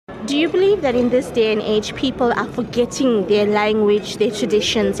do you believe that in this day and age people are forgetting their language, their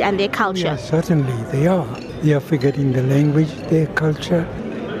traditions and their culture? Yeah, certainly they are. They are forgetting the language, their culture,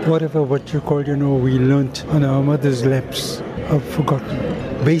 whatever what you call, we learnt on our mother's laps are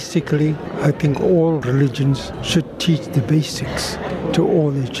forgotten. Basically, I think all religions should teach the basics to all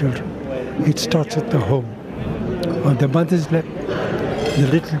their children. It starts at the home. On the mother's lap, the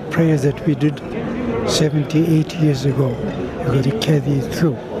little prayers that we did 78 years ago, you've got to carry it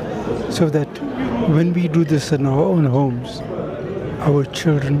through. So that when we do this in our own homes, our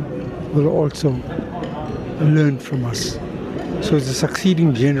children will also learn from us. So the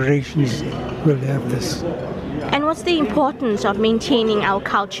succeeding generations will have this. And what's the importance of maintaining our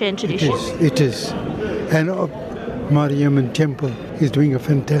culture and tradition? It is. And Mariammen Temple is doing a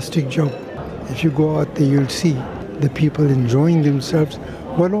fantastic job. If you go out there, you'll see the people enjoying themselves,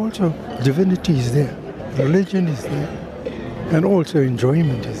 while also divinity is there, religion is there, and also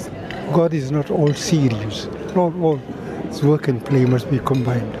enjoyment is there. God is not all serious. Not all. His work and play must be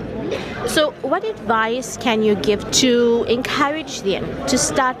combined. So what advice can you give to encourage them to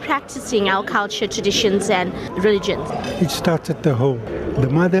start practicing our culture, traditions and religions? It starts at the home. The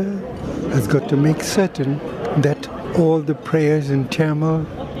mother has got to make certain that all the prayers in Tamil,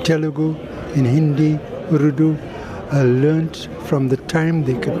 Telugu, in Hindi, Urdu are learnt from the time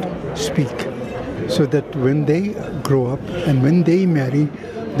they could speak. So that when they grow up and when they marry,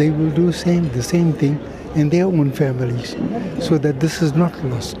 they will do the same thing in their own families. So that this is not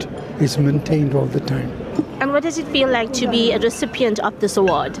lost. It's maintained all the time. And what does it feel like to be a recipient of this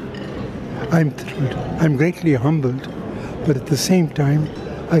award? I'm thrilled. I'm greatly humbled. But at the same time,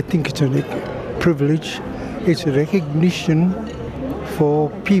 I think it's a privilege. It's a recognition for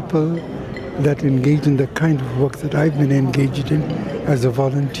people that engage in the kind of work that I've been engaged in as a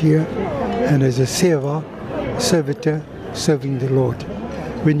volunteer and as a servitor, serving the Lord.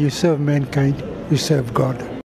 When you serve mankind, you serve God.